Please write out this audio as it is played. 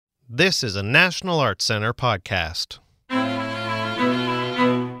This is a National Arts Center podcast.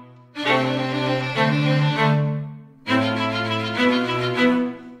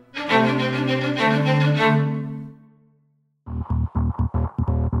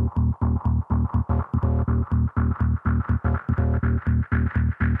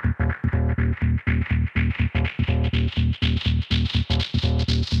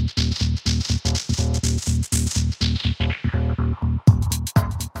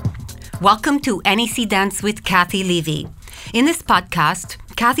 Welcome to NEC Dance with Kathy Levy. In this podcast,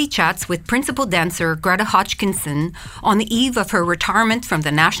 Kathy chats with principal dancer Greta Hodgkinson on the eve of her retirement from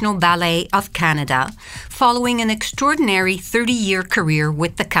the National Ballet of Canada, following an extraordinary 30-year career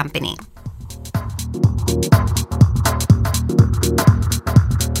with the company.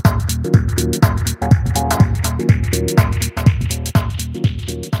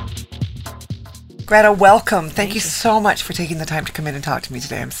 Greta, welcome. Thank you so much for taking the time to come in and talk to me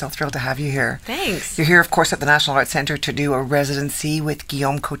today. I'm so thrilled to have you here. Thanks. You're here, of course, at the National Arts Centre to do a residency with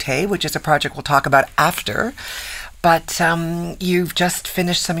Guillaume Cote, which is a project we'll talk about after. But you've just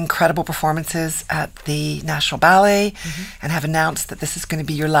finished some incredible performances at the National Ballet and have announced that this is going to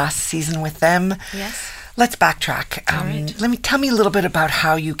be your last season with them. Yes. Let's backtrack. Right. Tell me a little bit about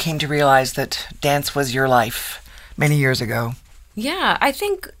how you came to realize that dance was your life many years ago. Yeah, I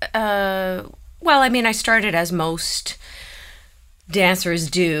think... I started as most dancers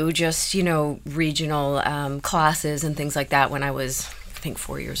do, just, regional classes and things like that when I was, I think,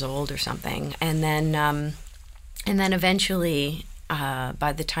 4 years old or something. And then eventually,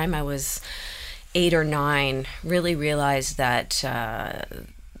 by the time I was 8 or 9, really realized that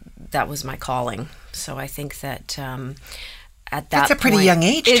that was my calling. So I think that at that That's a pretty point, young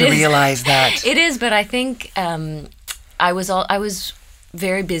age to realize that. It is, but I think I was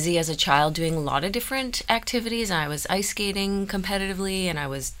very busy as a child doing a lot of different activities. I was ice skating competitively, and I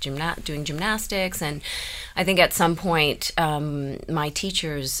was doing gymnastics. And I think at some point, my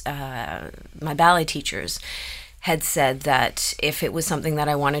teachers, my ballet teachers, had said that if it was something that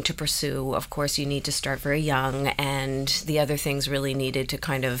I wanted to pursue, of course, you need to start very young, and the other things really needed to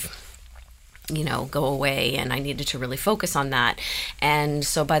kind of go away, and I needed to really focus on that. And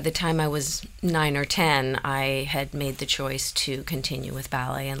so by the time I was 9 or 10, I had made the choice to continue with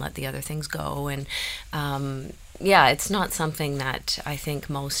ballet and let the other things go. And it's not something that I think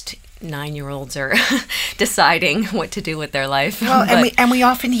most 9-year-olds are deciding what to do with their life. Well, and we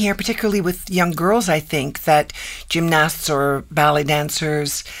often hear, particularly with young girls, I think, that gymnasts or ballet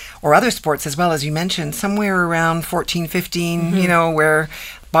dancers or other sports as well, as you mentioned, somewhere around 14, 15, where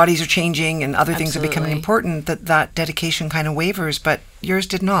bodies are changing and other things are becoming important, that dedication kind of wavers, but yours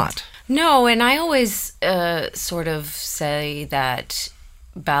did not. No, and I always sort of say that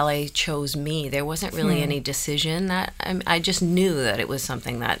ballet chose me. There wasn't really any decision. That I just knew that it was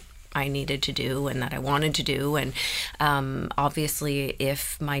something that I needed to do and that I wanted to do. And obviously,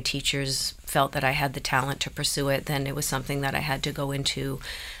 if my teachers felt that I had the talent to pursue it, then it was something that I had to go into,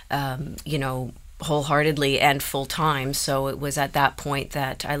 wholeheartedly and full time. So it was at that point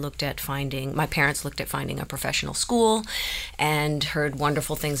that my parents looked at finding a professional school, and heard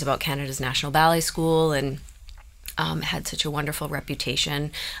wonderful things about Canada's National Ballet School, and had such a wonderful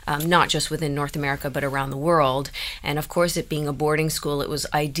reputation, not just within North America, but around the world. And of course, it being a boarding school, it was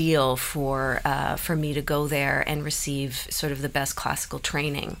ideal for me to go there and receive sort of the best classical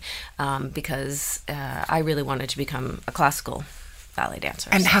training, because I really wanted to become a classical ballet dancer.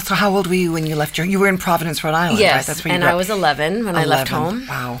 And how old were you when you left you were in Providence, Rhode Island, yes, right? That's where you I was 11 when I left home.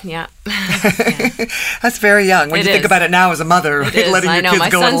 Wow. Yeah. That's very young. When you think about it now as a mother, it is. letting your kids my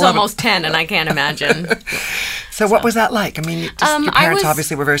go at son's 11. almost 10, and I can't imagine. So what was that like? I mean, your parents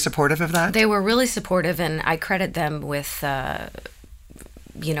obviously were very supportive of that? They were really supportive, and I credit them with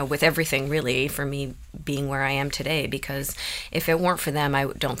with everything, really, for me being where I am today, because if it weren't for them, I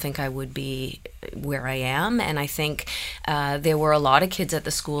don't think I would be where I am. And I think there were a lot of kids at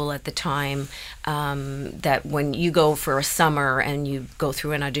the school at the time that when you go for a summer and you go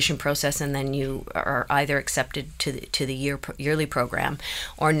through an audition process, and then you are either accepted to the yearly program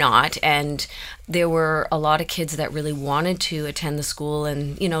or not. And there were a lot of kids that really wanted to attend the school,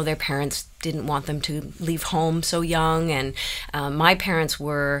 and their parents didn't want them to leave home so young. And my parents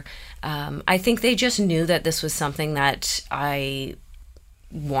were, I think they just knew that this was something that I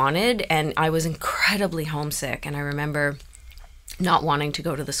wanted, and I was incredibly homesick. And I remember not wanting to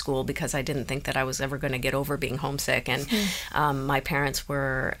go to the school because I didn't think that I was ever going to get over being homesick. And my parents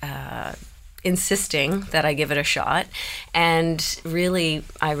were insisting that I give it a shot. And really,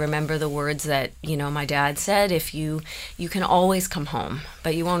 I remember the words that, you know, my dad said, if you can always come home,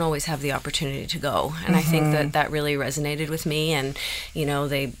 but you won't always have the opportunity to go. And I think that really resonated with me. And, you know,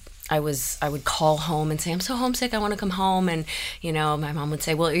 I would call home and say, I'm so homesick, I want to come home. And, my mom would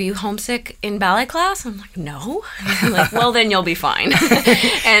say, well, are you homesick in ballet class? I'm like, no. I'm like, well, then you'll be fine.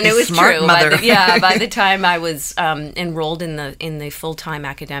 And it was smart true. Mother. By the time I was enrolled in the full-time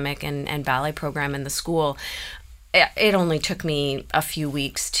academic and ballet program in the school, it only took me a few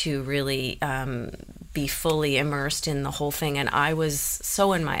weeks to really be fully immersed in the whole thing. And I was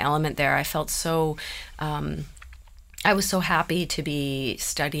so in my element there. I felt so... I was so happy to be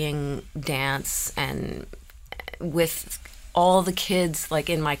studying dance and with all the kids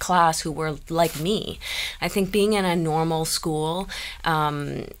like in my class who were like me. I think being in a normal school,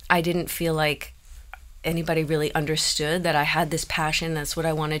 I didn't feel like anybody really understood that I had this passion. That's what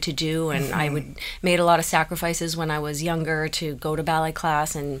I wanted to do. And I made a lot of sacrifices when I was younger to go to ballet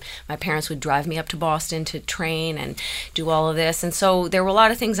class, and my parents would drive me up to Boston to train and do all of this. And so there were a lot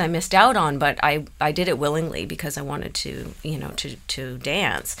of things I missed out on, but I did it willingly because I wanted to, to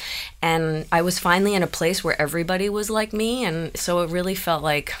dance. And I was finally in a place where everybody was like me. And so it really felt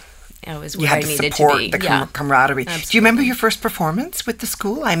like it was where I needed to be. The camaraderie. Absolutely. Do you remember your first performance with the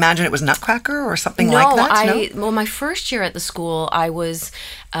school? I imagine it was Nutcracker or something like that. Well, my first year at the school, I was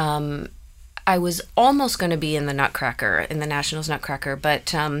almost going to be in the Nutcracker, in the Nationals Nutcracker,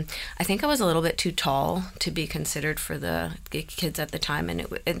 but I think I was a little bit too tall to be considered for the kids at the time, and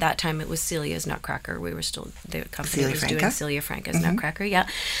at that time it was Celia's Nutcracker. The company was doing Celia Franca's Nutcracker, yeah.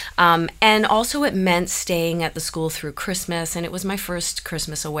 And also it meant staying at the school through Christmas, and it was my first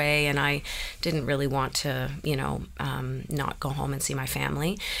Christmas away, and I didn't really want to, not go home and see my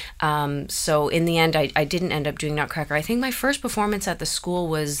family. So in the end, I didn't end up doing Nutcracker. I think my first performance at the school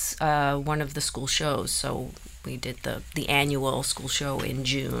was one of the school shows. So we did the annual school show in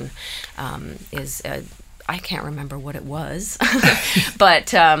June. I can't remember what it was,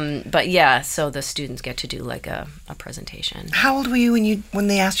 but yeah. So the students get to do like a presentation. How old were you when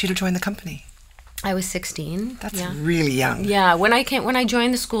they asked you to join the company? I was 16. That's really young. Yeah, when I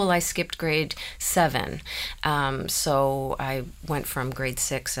joined the school, I skipped grade 7. So I went from grade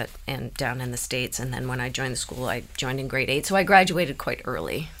 6 and down in the States, and then when I joined the school, I joined in grade 8. So I graduated quite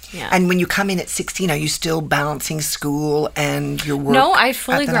early. Yeah. And when you come in at 16, are you still balancing school and your work? No, I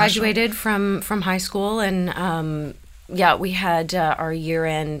fully graduated from high school, and we had our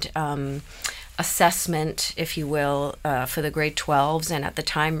year-end assessment, if you will, for the grade 12s. And at the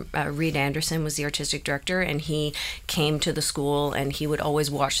time, Reed Anderson was the artistic director, and he came to the school, and he would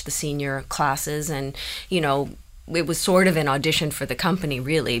always watch the senior classes. And, it was sort of an audition for the company,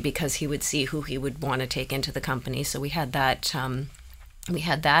 really, because he would see who he would want to take into the company. So we had that.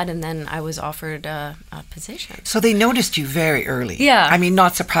 And then I was offered a position. So they noticed you very early. Yeah. I mean,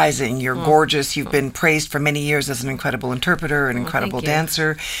 not surprising. You're gorgeous. You've been praised for many years as an incredible interpreter, an incredible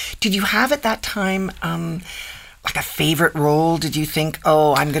dancer. Did you have at that time like a favorite role? Did you think,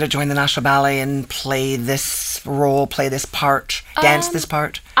 I'm going to join the National Ballet and play this role, play this part, dance this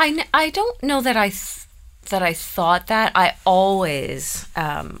part? I don't know that I thought that. I always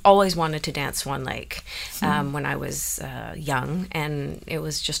wanted to dance Swan Lake when I was young, and it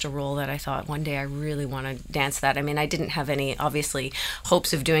was just a role that I thought one day I really want to dance that. I mean, I didn't have any, obviously,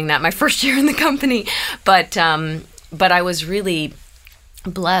 hopes of doing that my first year in the company, but I was really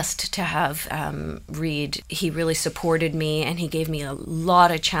blessed to have Reed. He really supported me, and he gave me a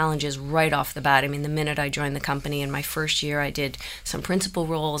lot of challenges right off the bat. I mean, the minute I joined the company in my first year, I did some principal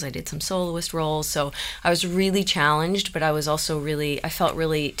roles, I did some soloist roles, so I was really challenged, but I was also I felt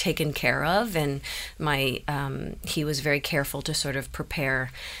really taken care of, and he was very careful to sort of prepare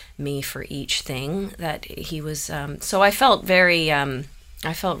me for each thing that he was, so I felt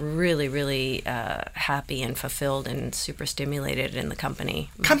I felt really, really happy and fulfilled and super stimulated in the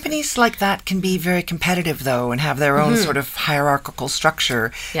company. Companies like that can be very competitive, though, and have their own sort of hierarchical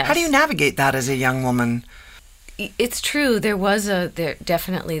structure. Yes. How do you navigate that as a young woman? It's true. There was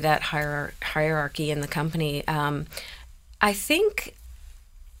definitely that hierarchy in the company. I think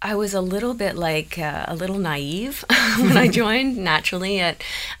I was a little bit a little naive when I joined naturally at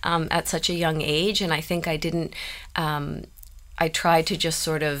such a young age, and I think I didn't. I tried to just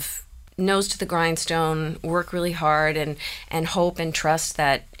sort of nose to the grindstone, work really hard, and hope and trust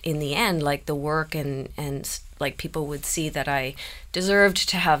that in the end, like the work and like people would see that I deserved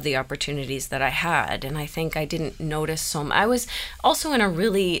to have the opportunities that I had. And I think I didn't notice so much. I was also in a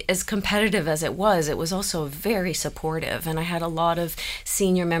really, as competitive as it was also very supportive. And I had a lot of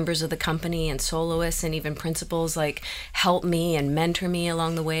senior members of the company and soloists and even principals like help me and mentor me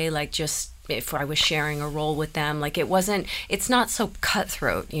along the way, like just if I was sharing a role with them. Like it's not so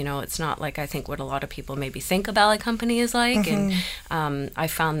cutthroat, you know, it's not like I think what a lot of people maybe think a ballet company is like. And I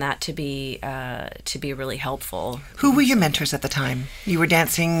found that to be really helpful. Who were your mentors at the time? You were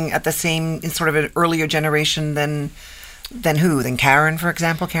dancing at the same, in sort of an earlier generation than who? Than Karen, for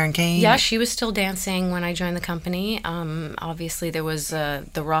example, Karen Kane? Yeah, she was still dancing when I joined the company. Obviously, there was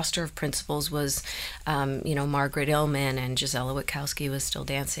the roster of principals was, Margaret Illman and Gisela Witkowski was still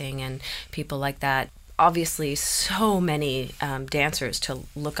dancing, and people like that. Obviously, so many dancers to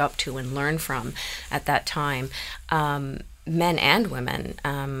look up to and learn from at that time, men and women.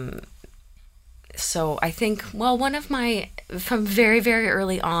 So I think, from very, very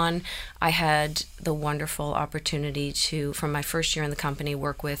early on, I had the wonderful opportunity to, from my first year in the company,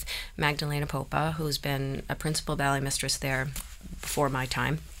 work with Magdalena Popa, who's been a principal ballet mistress there before my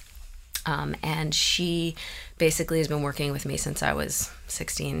time. And she basically has been working with me since I was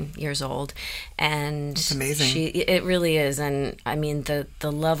 16 years old. And that's amazing. It really is. And I mean, the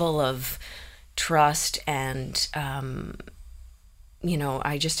level of trust and,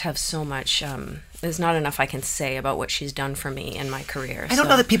 I just have so much, there's not enough I can say about what she's done for me in my career. I don't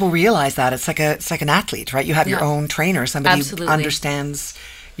know that people realize that. It's like an athlete, right? You have your own trainer, somebody Absolutely. who understands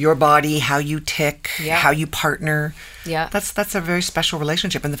your body, how you tick, how you partner. Yeah. That's a very special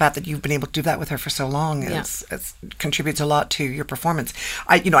relationship, and the fact that you've been able to do that with her for so long it's contributes a lot to your performance.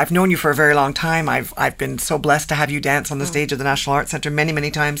 I've known you for a very long time. I've been so blessed to have you dance on the stage of the National Arts Centre many,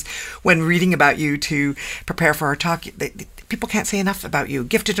 many times. When reading about you to prepare for our talk, people can't say enough about you.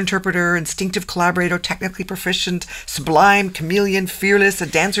 Gifted interpreter, instinctive collaborator, technically proficient, sublime, chameleon, fearless, a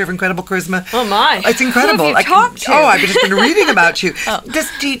dancer of incredible charisma. Oh my! It's incredible. Who have you talked to? I've just been reading about you.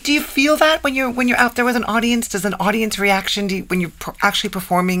 Do you feel that when you're out there with an audience? Does an audience reaction when you're actually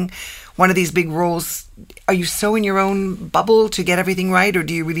performing one of these big roles? Are you so in your own bubble to get everything right, or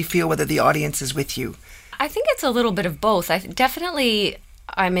do you really feel whether the audience is with you? I think it's a little bit of both.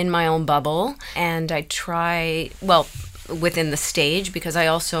 I'm in my own bubble, and I try within the stage, because I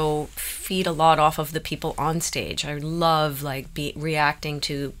also feed a lot off of the people on stage. I love reacting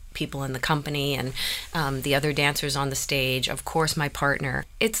to people in the company and the other dancers on the stage, of course my partner.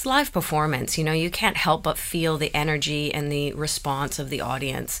 It's live performance, you can't help but feel the energy and the response of the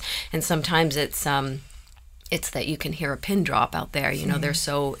audience. And sometimes it's that you can hear a pin drop out there, they're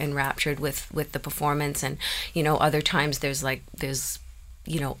so enraptured with the performance. And other times there's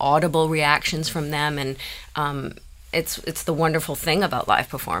audible reactions from them. And it's the wonderful thing about live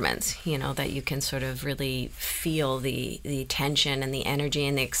performance, that you can sort of really feel the tension and the energy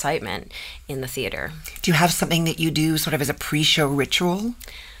and the excitement in the theater. Do you have something that you do sort of as a pre-show ritual?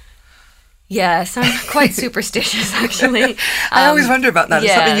 Yes, I'm quite superstitious, actually. I always wonder about that.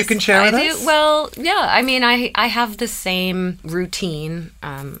 Is something you can share with us? Well, yeah. I mean, I have the same routine,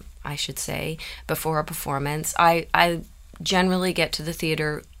 I should say, before a performance. I generally get to the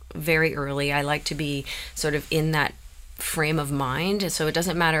theater very early. I like to be sort of in that frame of mind. So it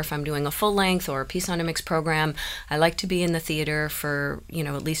doesn't matter if I'm doing a full length or a piece on a mixed program. I like to be in the theater for,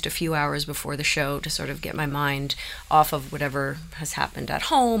 at least a few hours before the show to sort of get my mind off of whatever has happened at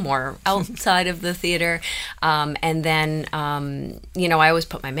home or outside of the theater. And then, I always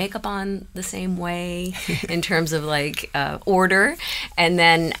put my makeup on the same way in terms of order. And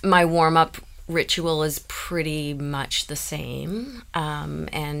then my warm-up ritual is pretty much the same,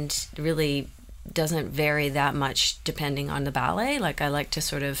 and really doesn't vary that much depending on the ballet. I like to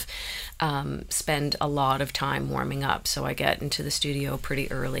sort of spend a lot of time warming up, so I get into the studio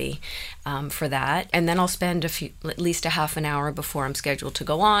pretty early for that, and then I'll spend at least a half an hour before I'm scheduled to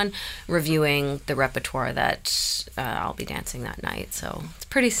go on reviewing the repertoire that I'll be dancing that night. So it's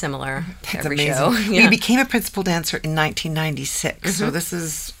pretty similar to every show. You became a principal dancer in 1996, so this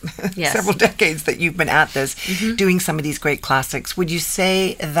is several decades that you've been at this, doing some of these great classics. Would you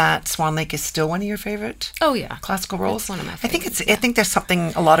say that Swan Lake is still one of your favorite? Oh yeah, classical roles. It's one of my favorites. I think there's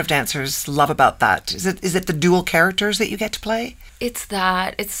something a lot of dancers love about that. Is it the dual characters that you get to play? It's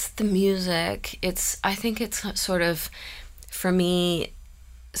the music. I think it's sort of, for me,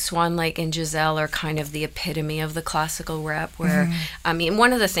 Swan Lake and Giselle are kind of the epitome of the classical rep, where, I mean,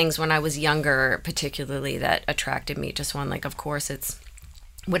 one of the things when I was younger, particularly, that attracted me to Swan Lake, of course, it's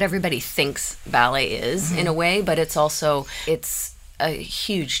what everybody thinks ballet is in a way, but it's a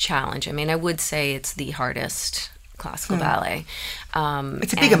huge challenge. I mean, I would say it's the hardest classical ballet.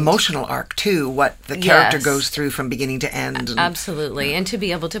 It's a big emotional arc too, what the character Yes. goes through from beginning to end. And, Absolutely. And to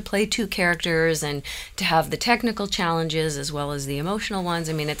be able to play two characters and to have the technical challenges as well as the emotional ones.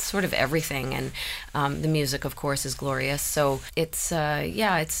 I mean, it's sort of everything. And the music, of course, is glorious. So it's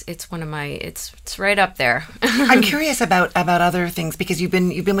one of my, it's right up there. I'm curious about other things, because you've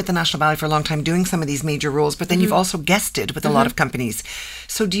been with the National Ballet for a long time doing some of these major roles, but then you've also guested with a lot of companies.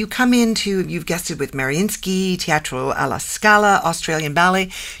 So do you come into, you've guested with Mariinsky, Teatro alla Scala, Australian Ballet.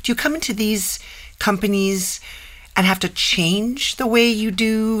 Do you come into these companies and have to change the way you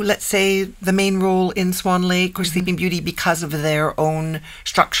do, let's say, the main role in Swan Lake or Sleeping Beauty because of their own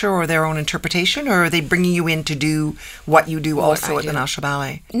structure or their own interpretation, or are they bringing you in to do what you do also at the National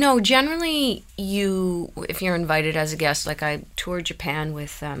Ballet? No, generally if you're invited as a guest, like I toured Japan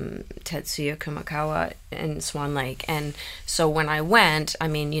with Tetsuya Kumakawa in Swan Lake. And so when I went, I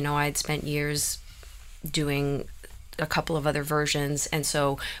mean, I'd spent years doing a couple of other versions, and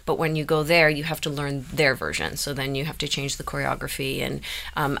so but when you go there you have to learn their version, so then you have to change the choreography, and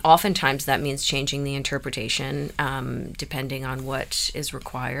oftentimes that means changing the interpretation depending on what is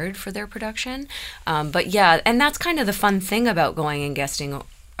required for their production, but yeah, and that's kind of the fun thing about going and guesting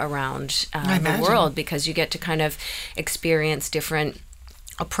around the world, because you get to kind of experience different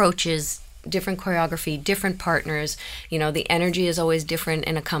approaches, different choreography, different partners. The energy is always different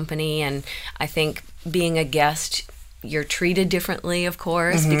in a company, and I think being a guest, you're treated differently, of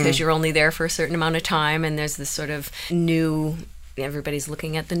course, because you're only there for a certain amount of time, and there's this sort of everybody's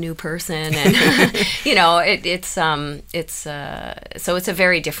looking at the new person, and so it's a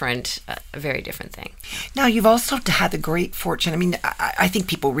very different thing. Now, you've also had the great fortune. I mean, I think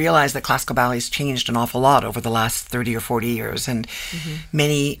people realize that classical ballet has changed an awful lot over the last 30 or 40 years, and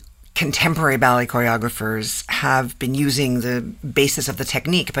many contemporary ballet choreographers have been using the basis of the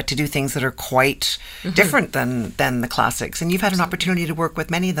technique, but to do things that are quite different than the classics. And you've had an opportunity to work with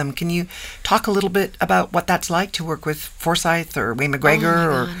many of them. Can you talk a little bit about what that's like to work with Forsyth or Wayne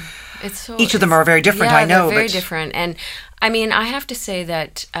McGregor? Each of them are very different, I know. They're very different. And I mean, I have to say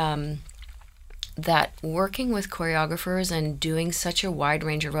that that working with choreographers and doing such a wide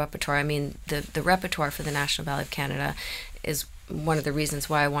range of repertoire, I mean, the repertoire for the National Ballet of Canada is one of the reasons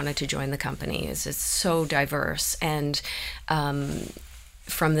why I wanted to join the company. Is it's so diverse, and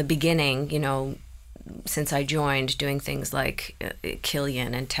from the beginning, since I joined, doing things like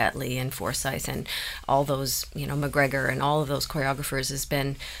Killian and Tetley and Forsyth and all those, McGregor and all of those choreographers has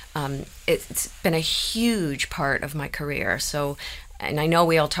been, it's been a huge part of my career. So, and I know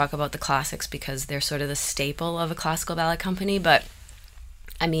we all talk about the classics because they're sort of the staple of a classical ballet company, but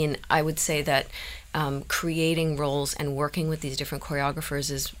I mean, I would say that creating roles and working with these different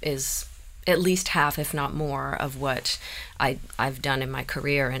choreographers is at least half, if not more, of what I've done in my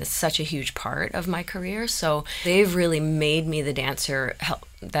career, and it's such a huge part of my career. So they've really made me the dancer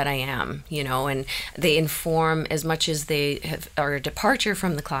that I am, and they inform, as much as they are a departure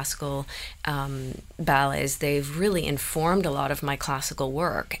from the classical ballets, they've really informed a lot of my classical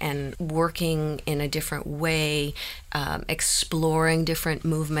work, and working in a different way, exploring different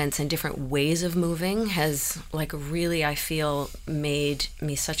movements and different ways of moving has really, I feel, made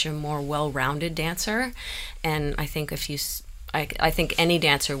me such a more well-rounded dancer. And I think I think any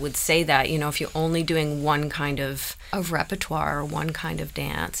dancer would say that, if you're only doing one kind of repertoire or one kind of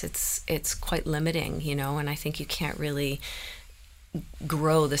dance, it's quite limiting, and I think you can't really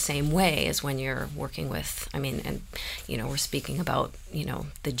grow the same way as when you're working with, we're speaking about,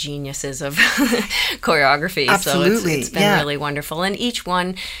 the geniuses of choreography. Absolutely. So it's been really wonderful. And each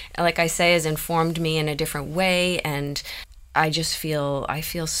one, like I say, has informed me in a different way, and I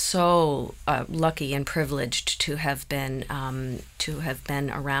feel so lucky and privileged to have been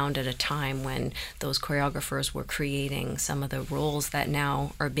around at a time when those choreographers were creating some of the roles that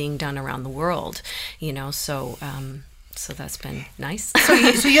now are being done around the world. So that's been nice. So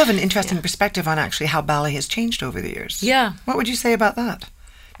you have an interesting perspective on actually how ballet has changed over the years. Yeah. What would you say about that? I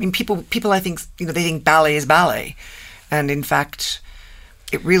mean, people I think, they think ballet is ballet, and in fact,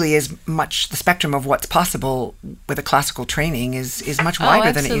 it really is much, the spectrum of what's possible with a classical training is much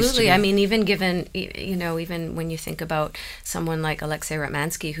wider than it used to be. I mean, even given, even when you think about someone like Alexei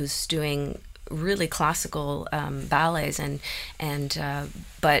Ratmansky, who's doing really classical ballets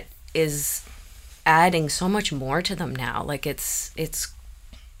but is adding so much more to them now. Like it's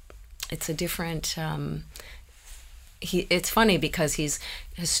a different, it's funny because he's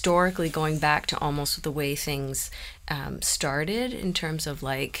historically going back to almost the way things started in terms of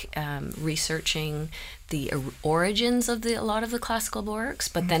researching the origins of a lot of the classical works,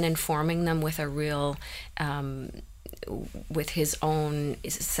 but then informing them with a real with his own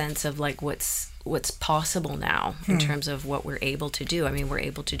sense of like what's possible now in terms of what we're able to do. I mean, we're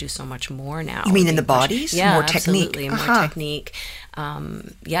able to do so much more now. You mean in the bodies? Yeah, more absolutely. technique. More technique.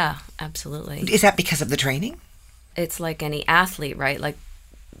 Yeah, absolutely. Is that because of the training? It's like any athlete, right? Like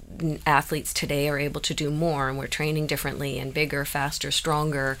athletes today are able to do more, and we're training differently and bigger, faster,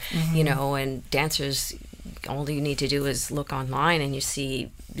 stronger, you know, and dancers, all you need to do is look online and you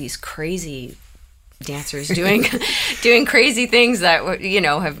see these crazy dancers doing doing crazy things that, you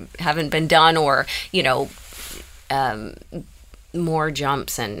know, haven't been done, or, you know, more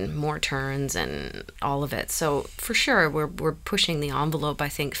jumps and more turns and all of it. So for sure, we're pushing the envelope, I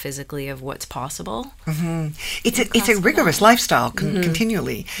think, physically of what's possible. It's a rigorous lifestyle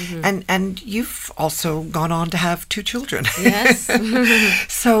continually, and you've also gone on to have 2 children. Yes.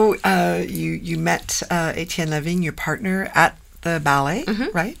 So you met Etienne Lavigne, your partner, at the ballet,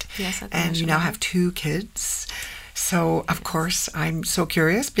 right? Yes, at the and you National now Ballet. have 2 kids. So, of course, I'm so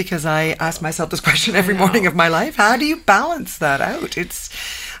curious because I ask myself this question every morning of my life. How do you balance that out?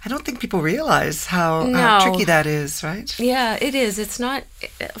 I don't think people realize how tricky that is, right? Yeah, it is. It's not,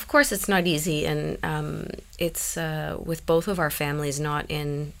 of course, it's not easy. And it's with both of our families not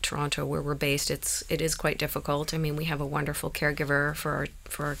in Toronto where we're based, it is quite difficult. I mean, we have a wonderful caregiver for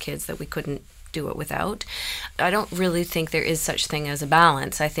our kids that we couldn't do it without. I don't really think there is such thing as a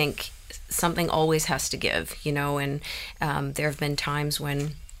balance. I think something always has to give, you know, and there have been times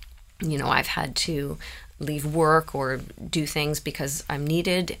when, you know, I've had to leave work or do things because I'm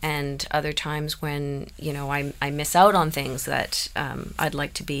needed, and other times when, you know, I miss out on things that I'd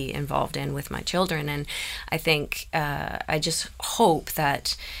like to be involved in with my children. And I think I just hope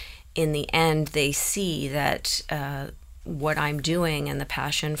that in the end they see that what I'm doing and the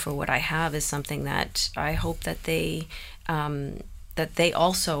passion for what I have is something that I hope that they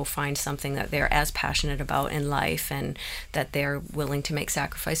also find something that they're as passionate about in life, and that they're willing to make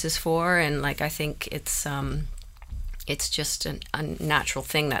sacrifices for. And like, I think it's just a natural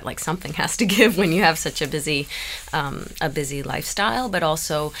thing that like something has to give when you have such a busy lifestyle. But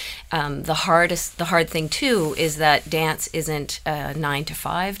also the hard thing too is that dance isn't a 9 to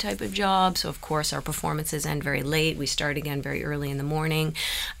 5 type of job. So of course our performances end very late. We start again very early in the morning.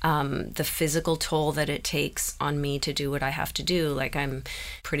 The physical toll that it takes on me to do what I have to do, like I'm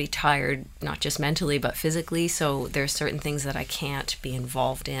pretty tired, not just mentally but physically. So there's certain things that I can't be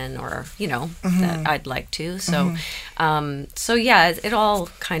involved in, or, you know, that I'd like to. So so yeah, it all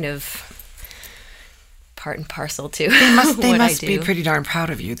kind of part and parcel to They what must I be do. pretty darn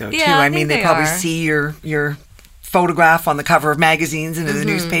proud of you, though, Yeah, too. I I mean, think they they probably are. see your photograph on the cover of magazines and in the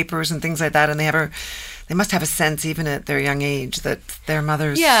newspapers and things like that, and they must have a sense, even at their young age, that their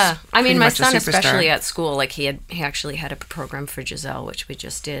mother's Yeah, I mean, pretty my much a son, superstar. especially at school, like he actually had a program for Giselle, which we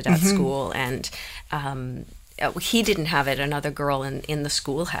just did at school, and he didn't have it. Another girl in the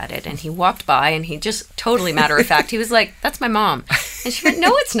school had it, and he walked by and he just totally matter of fact, he was like, "That's my mom," and she went,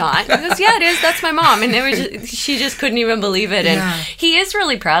 "No, it's not." He goes, "Yeah, it is. That's my mom," and she just couldn't even believe it. And Yeah. he is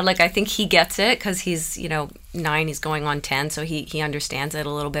really proud. Like, I think he gets it because he's, you know, 9, he's going on 10, so he understands it a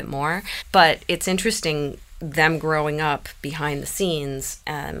little bit more. But it's interesting, them growing up behind the scenes.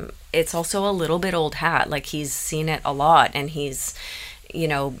 It's also a little bit old hat. Like, he's seen it a lot, and he's, you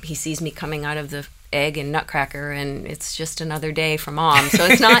know, he sees me coming out of the egg and nutcracker, and it's just another day for mom. So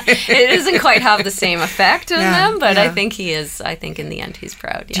it doesn't quite have the same effect on them, but yeah. I think in the end he's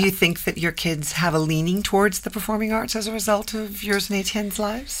proud. Yeah. Do you think that your kids have a leaning towards the performing arts as a result of yours and Etienne's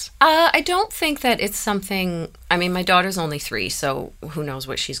lives? I don't think that it's something, I mean, my daughter's only 3, so who knows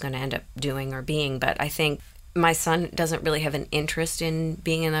what she's going to end up doing or being, but I think my son doesn't really have an interest in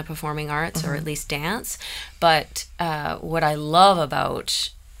being in the performing arts, or at least dance. But what I love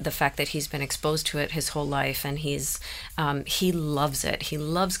about the fact that he's been exposed to it his whole life, and he loves it. He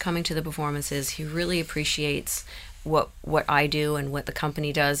loves coming to the performances. He really appreciates what I do and what the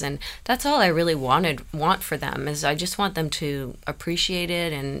company does, and that's all I really want for them. Is I just want them to appreciate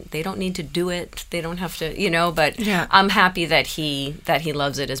it, and they don't need to do it. They don't have to, you know. But Yeah. I'm happy that he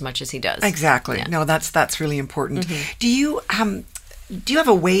loves it as much as he does. Exactly. Yeah. No, that's really important. Do you have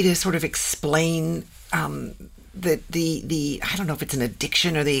a way to sort of explain the I don't know if it's an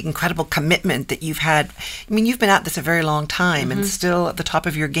addiction or the incredible commitment that you've had? I mean, you've been at this a very long time and still at the top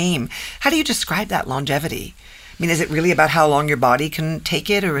of your game. How do you describe that longevity? I mean, is it really about how long your body can take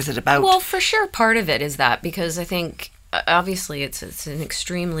it, or is it about... Well, for sure, part of it is that, because I think obviously it's an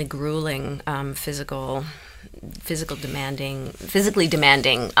extremely grueling physical physically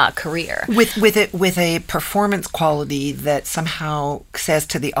demanding career. With a performance quality that somehow says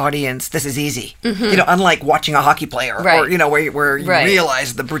to the audience, this is easy. Unlike watching a hockey player, or where you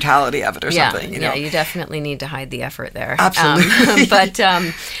realize the brutality of it or something. Yeah, you definitely need to hide the effort there. Absolutely.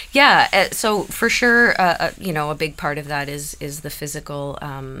 So for sure, a big part of that is the physical,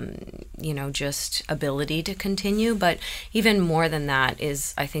 just ability to continue. But even more than that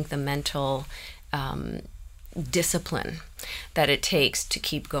is, I think, the mental discipline that it takes to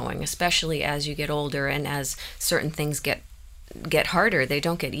keep going, especially as you get older and as certain things get harder. They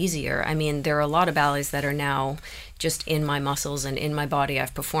don't get easier. I mean, there are a lot of ballets that are now just in my muscles and in my body.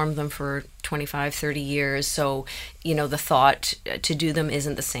 I've performed them for 25, 30 years. So, the thought to do them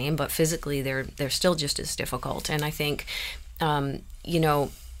isn't the same, but physically they're still just as difficult. And I think,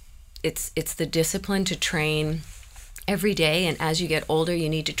 it's the discipline to train every day, and as you get older you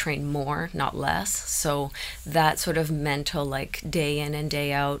need to train more, not less. So that sort of mental, like, day in and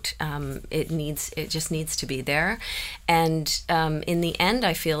day out, it just needs to be there. And in the end,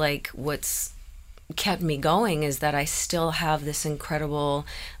 I feel like what's kept me going is that I still have this incredible,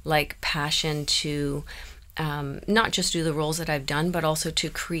 like, passion to not just do the roles that I've done, but also to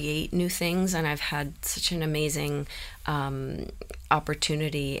create new things. And I've had such an amazing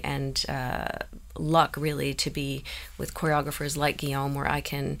opportunity and luck, really, to be with choreographers like Guillaume, where I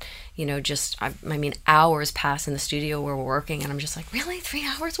can, hours pass in the studio where we're working, and I'm just like, really, 3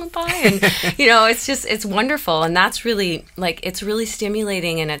 hours went by? And, it's wonderful. And that's really, like, it's really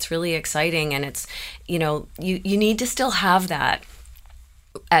stimulating, and it's really exciting. And it's, you need to still have that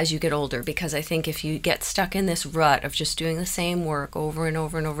as you get older, because I think if you get stuck in this rut of just doing the same work over and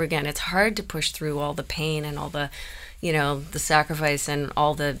over and over again, it's hard to push through all the pain and all the, the sacrifice and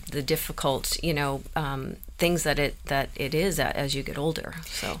all the difficult, things that it is as you get older.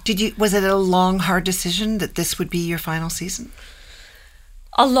 So was it a long, hard decision that this would be your final season?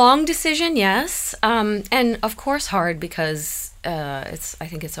 A long decision, yes. And of course hard, because I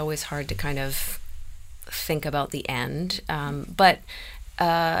think it's always hard to kind of think about the end. But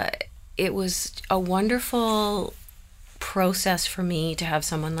it was a wonderful process for me to have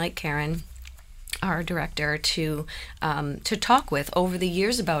someone like Karen, our director, to talk with over the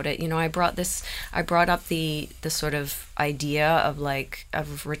years about it. I brought up the sort of idea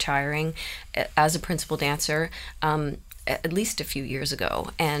of retiring as a principal dancer at least a few years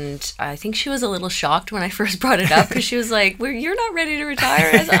ago, and I think she was a little shocked when I first brought it up, because she was like, "Well, you're not ready to retire."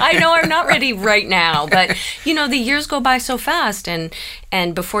 I said, "I know I'm not ready right now, but the years go by so fast,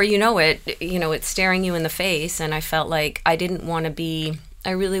 and before you know it, it's staring you in the face." And I felt like I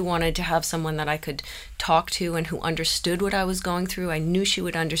really wanted to have someone that I could talk to and who understood what I was going through. I knew she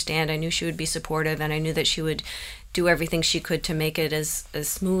would understand. I knew she would be supportive, and I knew that she would do everything she could to make it as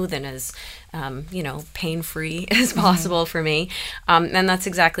smooth and as pain-free as possible for me. And that's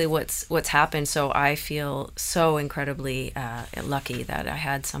exactly what's happened. So I feel so incredibly lucky that I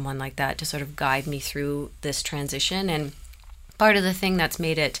had someone like that to sort of guide me through this transition. And part of the thing that's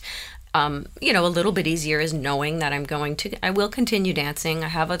made it a little bit easier is knowing that I will continue dancing. I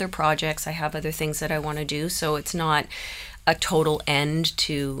have other projects. I have other things that I want to do. So it's not a total end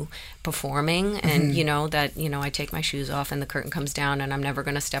to performing, and I take my shoes off and the curtain comes down and I'm never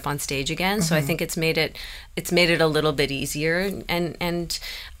going to step on stage again. So I think it's made it a little bit easier, and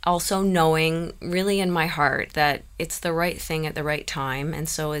also knowing really in my heart that it's the right thing at the right time. And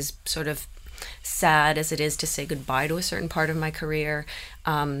so, as sort of sad as it is to say goodbye to a certain part of my career,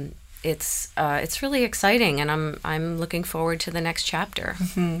 it's really exciting, and I'm looking forward to the next chapter.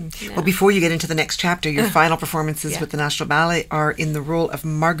 Yeah. Well, before you get into the next chapter, your final performances with the National Ballet are in the role of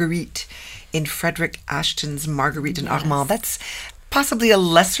Marguerite in Frederick Ashton's Marguerite and Armand. That's possibly a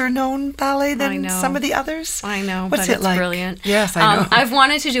lesser known ballet than some of the others. I know. What's but it like? Brilliant. Yes, I know. I've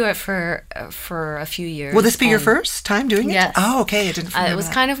wanted to do it for a few years. Will this be your first time doing it? Yes. Oh, okay. I didn't remember it was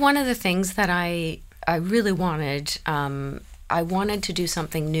that. kind of one of the things that I really wanted. I wanted to do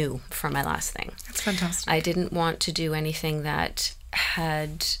something new for my last thing. That's fantastic. I didn't want to do anything that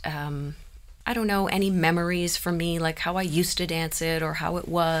had, any memories for me, like how I used to dance it or how it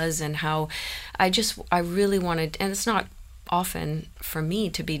was, and how I really wanted, and it's not often for me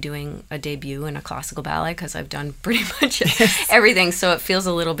to be doing a debut in a classical ballet, because I've done pretty much everything. So it feels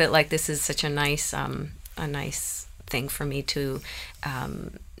a little bit like this is such a nice thing for me to,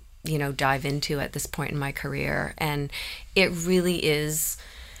 dive into at this point in my career. And it really is,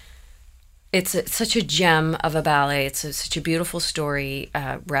 it's such a gem of a ballet. It's such a beautiful story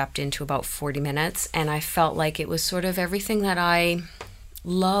wrapped into about 40 minutes. And I felt like it was sort of everything that I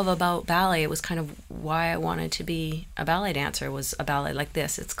love about ballet. It was kind of why I wanted to be a ballet dancer, was a ballet like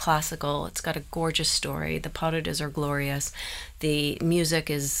this. It's classical. It's got a gorgeous story. The pas de deux are glorious. The music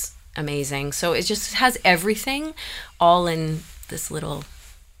is amazing. So it just has everything all in this little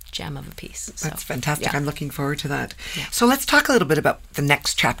gem of a piece. So, that's fantastic. yeah. I'm looking forward to that. Yeah. So let's talk a little bit about the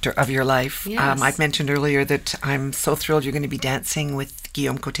next chapter of your life. Yes. I've mentioned earlier that I'm so thrilled you're going to be dancing with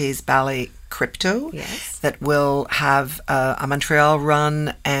Guillaume Cotet's ballet Crypto. Yes. That will have a Montreal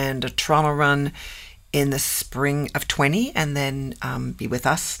run and a Toronto run in the spring of 20, and then be with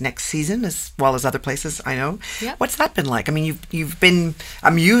us next season as well as other places, I know. Yep. What's that been like? I mean, you've been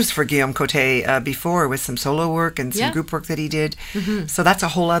a muse for Guillaume Cotet before with some solo work and some Yeah. group work that he did. So that's a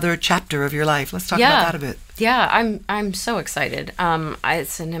whole other chapter of your life. Let's talk about that a bit. Yeah, I'm so excited.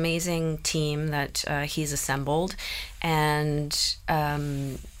 It's an amazing team that he's assembled, and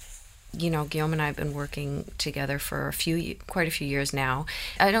Guillaume and I have been working together for quite a few years now.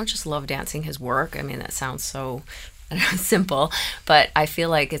 I don't just love dancing his work. I mean, that sounds so simple, but I feel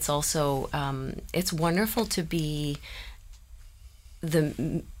like it's also it's wonderful to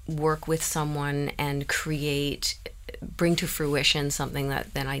work with someone and bring to fruition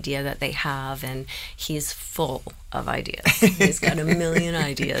an idea that they have, and he's full of ideas. He's got a million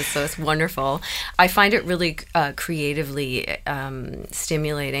ideas, so it's wonderful. I find it really creatively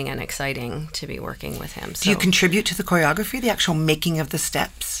stimulating and exciting to be working with him. So Do you contribute to the choreography, the actual making of the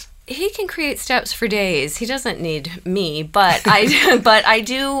steps? he can create steps for days. He doesn't need me, but I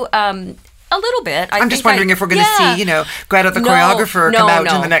do. A little bit. I'm just wondering if we're going to see, Greta the choreographer come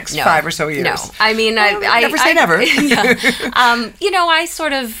out in the next 5 or so years. No, I mean, I never say never. Yeah. I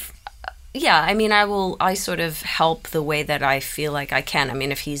sort of, I sort of help the way that I feel like I can. I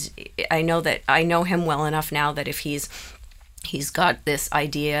mean, I know him well enough now that if he's got this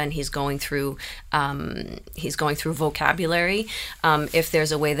idea and he's going through vocabulary. If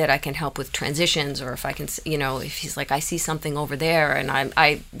there's a way that I can help with transitions, or if I can, if he's like, I see something over there, and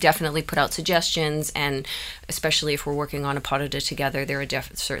I definitely put out suggestions. And especially if we're working on a pas de deux together, there are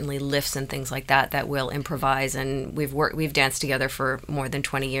certainly lifts and things like that we'll improvise. And we've danced together for more than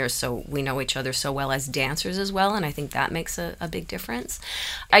 20 years, so we know each other so well as dancers as well. And I think that makes a big difference.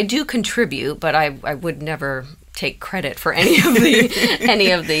 I do contribute, but I would never take credit for any of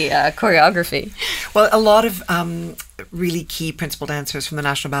the choreography. Well, a lot of really key principal dancers from the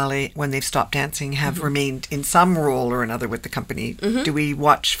National Ballet, when they've stopped dancing, have remained in some role or another with the company. Do we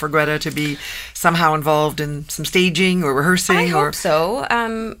watch for Greta to be somehow involved in some staging or rehearsing? I hope so.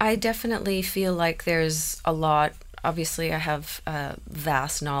 I definitely feel like there's a lot. Obviously, I have a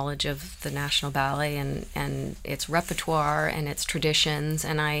vast knowledge of the National Ballet and its repertoire and its traditions,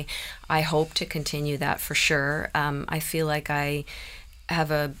 and I hope to continue that for sure. I feel like I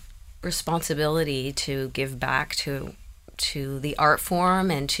have a responsibility to give back to the art form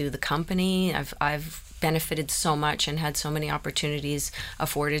and to the company. I've benefited so much and had so many opportunities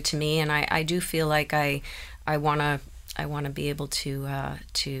afforded to me, and I do feel like I want to be able to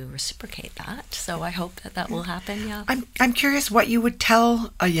reciprocate that. So I hope that will happen. Yeah. I'm curious what you would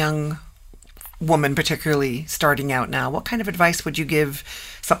tell a young woman, particularly starting out now. What kind of advice would you give?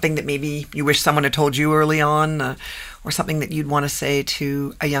 Something that maybe you wish someone had told you early on, or something that you'd want to say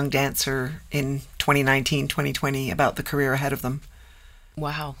to a young dancer in 2019, 2020 about the career ahead of them?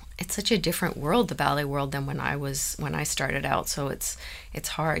 Wow, it's such a different world, the ballet world, than when I started out. So it's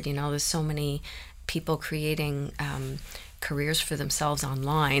hard. There's so many people creating careers for themselves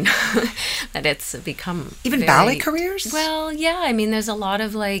online that it's become even ballet careers. Well, yeah, I mean, there's a lot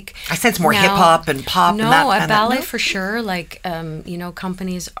of I sense more hip hop and pop. No, and at ballet for sure.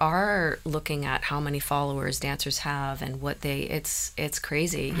 Companies are looking at how many followers dancers have and what it's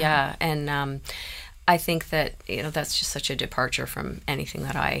crazy. Yeah, and I think that that's just such a departure from anything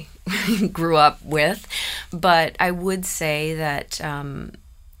that I grew up with. But I would say that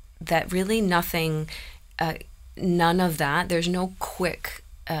that really nothing. None of that. There's no quick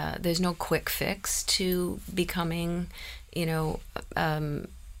fix to becoming, either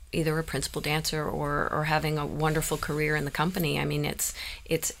a principal dancer or having a wonderful career in the company. I mean, it's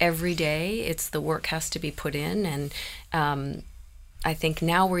every day. It's the work has to be put in, and I think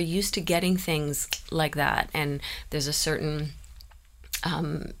now we're used to getting things like that. And there's a certain,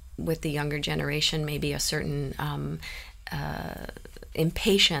 with the younger generation, maybe a certain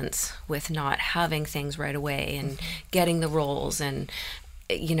impatience with not having things right away and getting the roles, and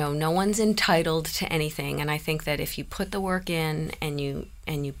no one's entitled to anything. And I think that if you put the work in and you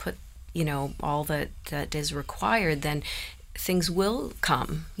put all that is required, then things will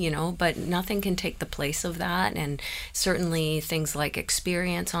come, but nothing can take the place of that. And certainly things like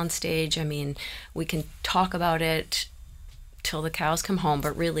experience on stage, I mean, we can talk about it till the cows come home.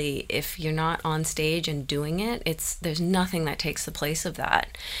 But really, if you're not on stage and doing it, there's nothing that takes the place of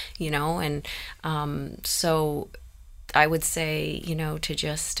that, And so I would say, to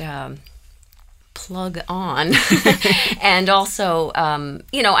just plug on. And also,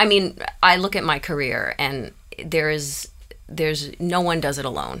 I look at my career, and there's no one does it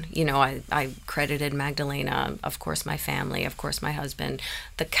alone. I credited Magdalena, of course my family, of course my husband,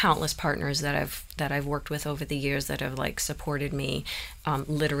 the countless partners that I've worked with over the years that have supported me,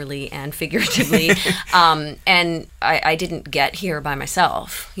 literally and figuratively. And I didn't get here by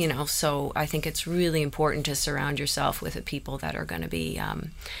myself, so I think it's really important to surround yourself with the people that are going to be,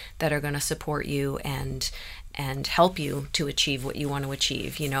 that are going to support you and help you to achieve what you want to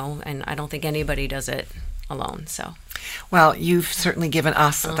achieve, and I don't think anybody does it alone. So, well, you've certainly given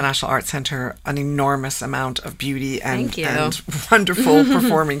us at the National Arts Centre an enormous amount of beauty and wonderful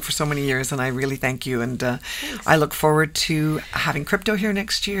performing for so many years, and I really thank you. And I look forward to having Crypto here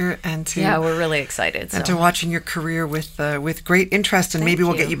next year, and to we're really excited and to watching your career with great interest. And maybe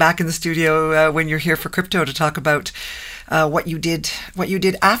we'll get you back in the studio when you're here for Crypto to talk about what you did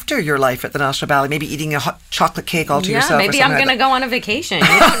after your life at the National Ballet. Maybe eating a hot chocolate cake all to yourself. Maybe I'm going to go on a vacation.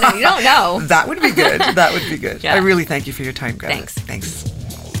 You don't know. That would be good. That would be good. Yeah. I really thank you for your time, Greta. Thanks.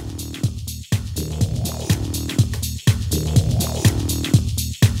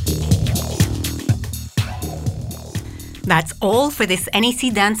 That's all for this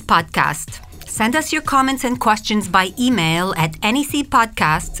NEC Dance podcast. Send us your comments and questions by email at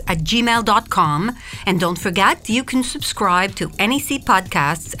necpodcasts@gmail.com. And don't forget, you can subscribe to NEC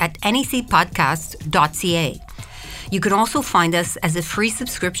Podcasts at necpodcasts.ca. You can also find us as a free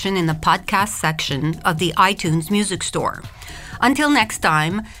subscription in the podcast section of the iTunes Music Store. Until next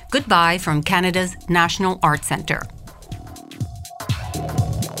time, goodbye from Canada's National Arts Centre.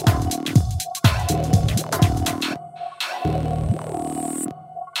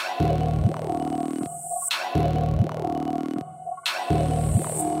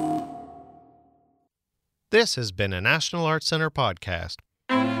 This has been a National Arts Centre podcast.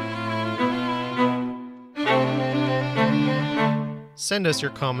 Send us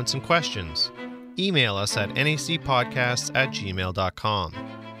your comments and questions. Email us at necpodcasts@gmail.com.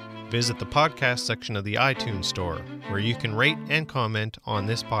 Visit the podcast section of the iTunes Store, where you can rate and comment on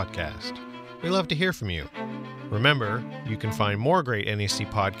this podcast. We love to hear from you. Remember, you can find more great NEC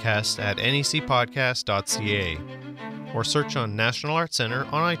podcasts at necpodcast.ca, or search on National Arts Centre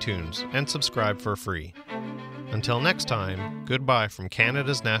on iTunes and subscribe for free. Until next time, goodbye from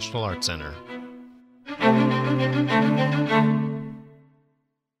Canada's National Arts Centre.